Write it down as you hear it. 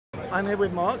I'm here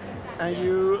with Mark, and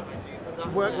you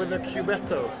work with the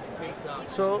Cubetto.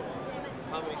 So,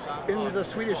 in the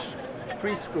Swedish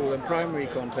preschool and primary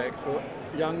context for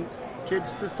young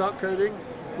kids to start coding,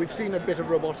 we've seen a bit of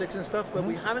robotics and stuff, but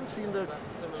we haven't seen the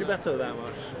Cubetto that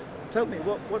much. Tell me,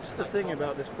 what's the thing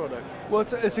about this product? Well,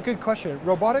 it's a good question.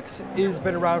 Robotics has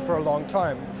been around for a long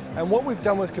time, and what we've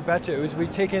done with Cubetto is we've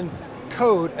taken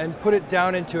code and put it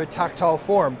down into a tactile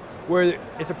form, where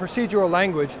it's a procedural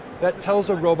language that tells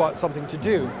a robot something to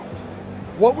do.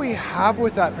 What we have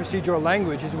with that procedural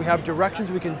language is we have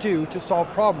directions we can do to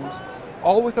solve problems,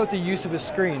 all without the use of a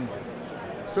screen.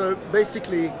 So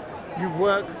basically, you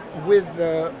work with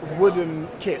the wooden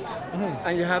kit,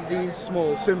 and you have these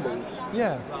small symbols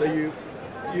that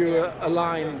you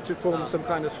align to form some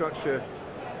kind of structure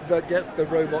that gets the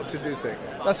robot to do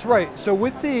things. That's right. So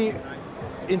with the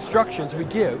instructions we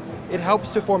give, it helps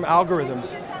to form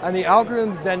algorithms, and the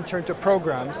algorithms then turn to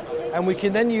programs, and we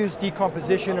can then use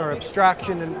decomposition or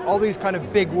abstraction and all these kind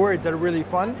of big words that are really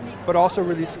fun but also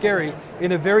really scary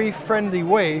in a very friendly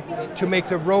way to make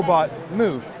the robot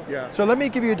move. Yeah. So let me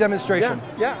give you a demonstration.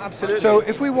 Yeah, absolutely. So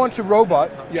if we want a robot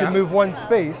to move one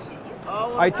space,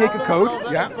 I take a code,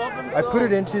 I put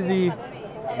it into the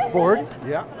board,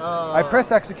 I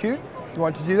press execute, if you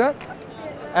want to do that,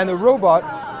 and the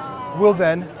robot will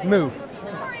then move.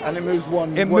 And it moves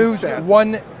one step.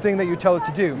 One thing that you tell it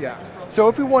to do. Yeah. So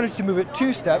if we wanted to move it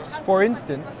 2 steps, for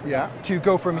instance, to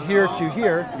go from here to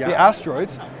here, the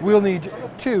asteroids, we'll need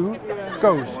 2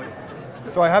 goes.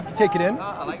 So I have to take it in.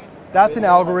 That's an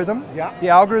algorithm. The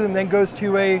algorithm then goes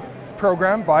to a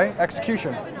program by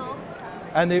execution.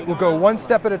 And it will go 1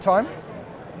 step at a time,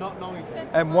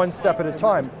 and 1 step at a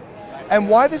time. And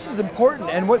why this is important,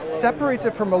 and what separates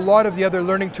it from a lot of the other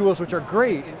learning tools, which are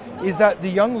great, is that the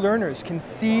young learners can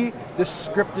see the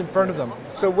script in front of them.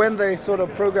 So when they sort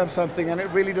of program something and it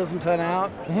really doesn't turn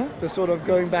out, the sort of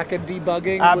going back and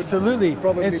debugging. Absolutely.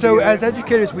 And so as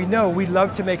educators, we know we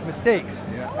love to make mistakes.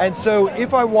 And so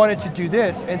if I wanted to do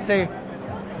this and say,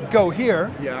 go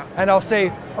here, and I'll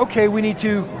say, okay, we need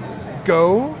to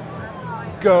go,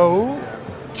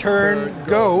 turn,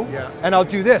 go, and I'll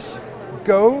do this.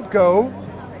 Go,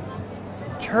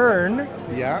 turn,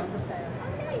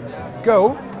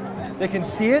 go. They can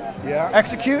see it,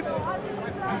 execute,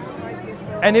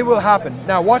 and it will happen.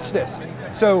 Now watch this.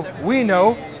 So we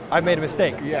know I've made a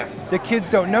mistake. The kids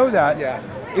don't know that.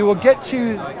 It will get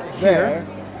to here,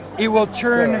 it will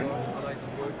turn,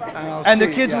 and the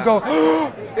kids will go,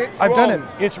 oh, I've done it,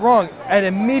 it's wrong. And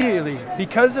immediately,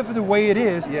 because of the way it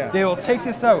is, they will take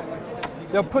this out.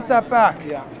 They'll put that back.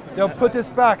 They'll put this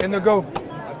back and they'll go,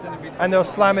 and they'll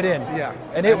slam it in.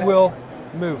 And it will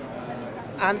move.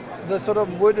 And the sort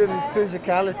of wooden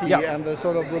physicality and the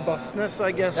sort of robustness,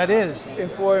 I guess,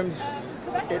 informs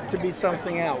it to be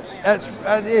something else.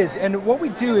 That is. And what we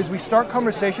do is we start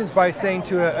conversations by saying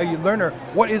to a learner,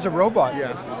 what is a robot?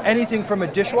 Anything from a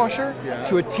dishwasher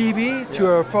to a TV to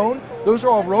a phone, those are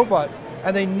all robots,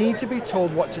 and they need to be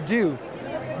told what to do.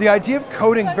 The idea of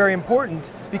coding is very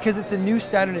important because it's a new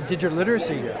standard in digital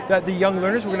literacy that the young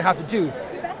learners are going to have to do.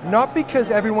 Not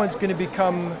because everyone's going to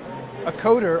become a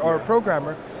coder or a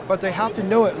programmer, but they have to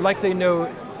know it like they know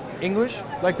English,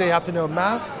 like they have to know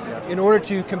math, in order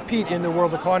to compete in the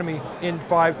world economy in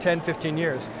 5, 10, 15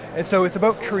 years. And so it's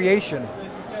about creation.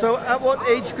 So at what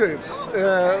age groups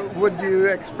would you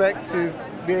expect to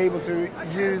be able to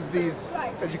use these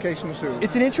educational tools?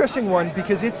 It's an interesting one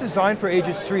because it's designed for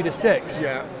ages 3 to 6.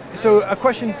 So a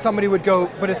question somebody would go,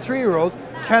 but a 3-year-old,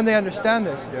 can they understand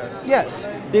this? Yes,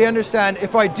 they understand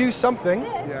if I do something,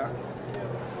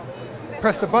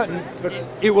 press the button, but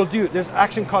it will do. There's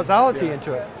action causality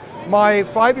into it. My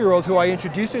 5-year-old, who I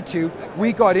introduced it to,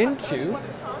 we got into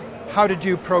how to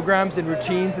do programs and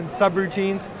routines and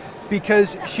subroutines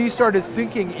because she started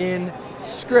thinking in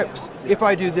scripts. If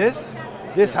I do this,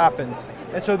 this happens.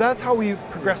 And so that's how we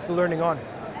progress the learning on.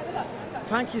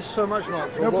 Thank you so much,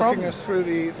 Mark, for walking us through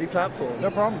the platform. No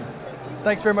problem.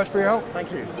 Thanks very much for your help.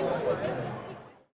 Thank you.